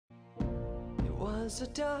was a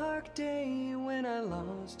dark day when I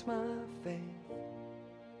lost my faith.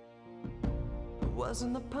 I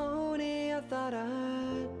wasn't the pony I thought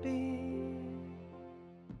I'd be.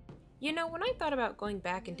 You know, when I thought about going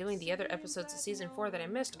back and doing the other episodes of Season 4 that I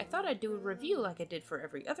missed, I thought I'd do a review like I did for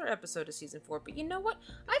every other episode of Season 4, but you know what?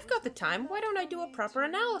 I've got the time, why don't I do a proper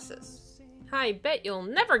analysis? I bet you'll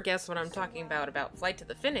never guess what I'm talking about Flight to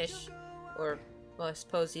the Finish. Or, well, I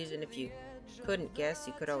suppose even if you couldn't guess,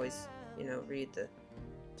 you could always, read the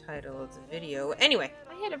title of the video. Anyway,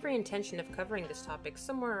 I had every intention of covering this topic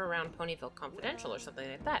somewhere around Ponyville Confidential or something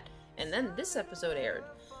like that, and then this episode aired.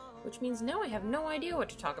 Which means now I have no idea what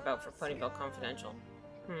to talk about for Ponyville Confidential.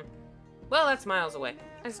 Well, that's miles away.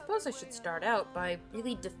 I suppose I should start out by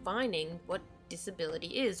really defining what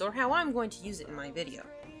disability is, or how I'm going to use it in my video.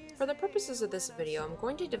 For the purposes of this video, I'm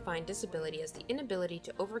going to define disability as the inability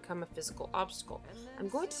to overcome a physical obstacle. I'm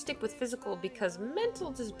going to stick with physical because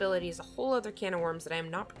mental disability is a whole other can of worms that I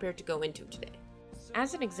am not prepared to go into today.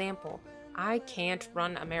 As an example, I can't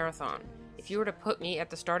run a marathon. If you were to put me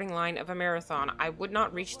at the starting line of a marathon, I would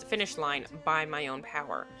not reach the finish line by my own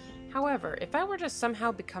power. However, if I were to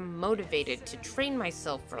somehow become motivated to train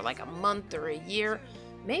myself for like a month or a year,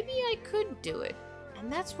 maybe I could do it.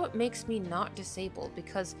 And that's what makes me not disabled,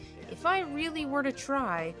 because if I really were to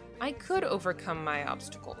try, I could overcome my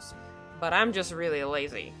obstacles. But I'm just really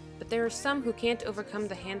lazy. But there are some who can't overcome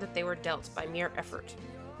the hand that they were dealt by mere effort.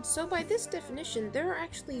 So by this definition, there are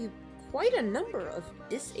actually quite a number of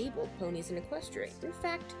disabled ponies in Equestria. In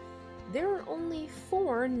fact, there are only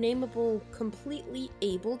 4 nameable completely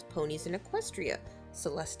abled ponies in Equestria: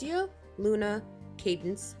 Celestia, Luna,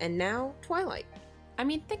 Cadence, and now Twilight. I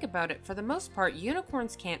mean, think about it. For the most part,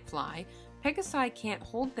 unicorns can't fly, Pegasi can't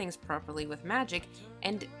hold things properly with magic,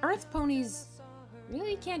 and Earth ponies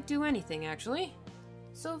really can't do anything, actually.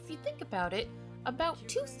 So if you think about it, about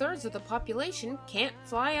 2/3 of the population can't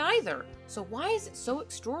fly either. So why is it so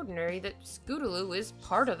extraordinary that Scootaloo is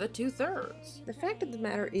part of the 2/3? The fact of the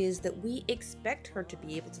matter is that we expect her to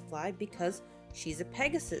be able to fly because she's a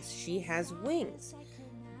Pegasus. She has wings.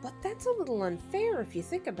 But that's a little unfair if you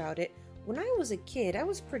think about it. When I was a kid, I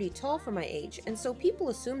was pretty tall for my age, and so people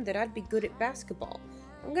assumed that I'd be good at basketball.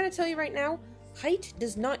 I'm gonna tell you right now, height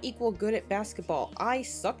does not equal good at basketball. I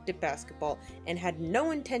sucked at basketball and had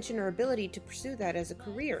no intention or ability to pursue that as a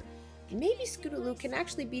career. Maybe Scootaloo can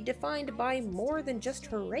actually be defined by more than just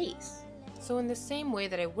her race. So in the same way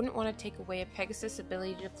that I wouldn't want to take away a Pegasus'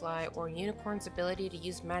 ability to fly or a unicorn's ability to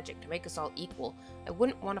use magic to make us all equal, I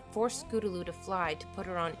wouldn't want to force Scootaloo to fly to put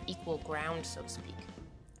her on equal ground, so to speak.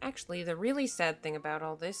 Actually, the really sad thing about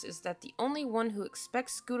all this is that the only one who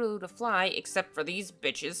expects Scootaloo to fly, except for these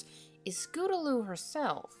bitches, is Scootaloo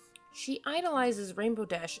herself. She idolizes Rainbow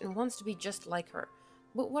Dash and wants to be just like her.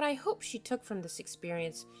 But what I hope she took from this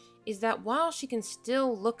experience is that while she can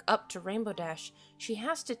still look up to Rainbow Dash, she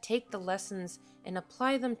has to take the lessons and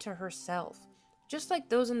apply them to herself. Just like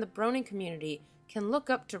those in the Brony community can look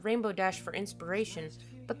up to Rainbow Dash for inspiration,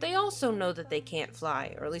 but they also know that they can't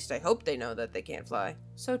fly, or at least I hope they know that they can't fly.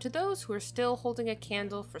 So to those who are still holding a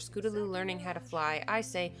candle for Scootaloo learning how to fly, I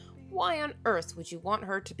say, why on earth would you want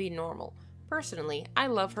her to be normal? Personally, I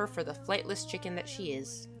love her for the flightless chicken that she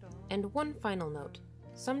is. And one final note.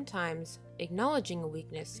 Sometimes, acknowledging a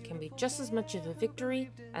weakness can be just as much of a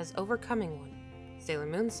victory as overcoming one. Sailor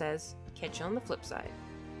Moon says, catch you on the flip side.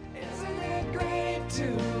 Isn't it great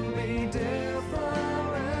to be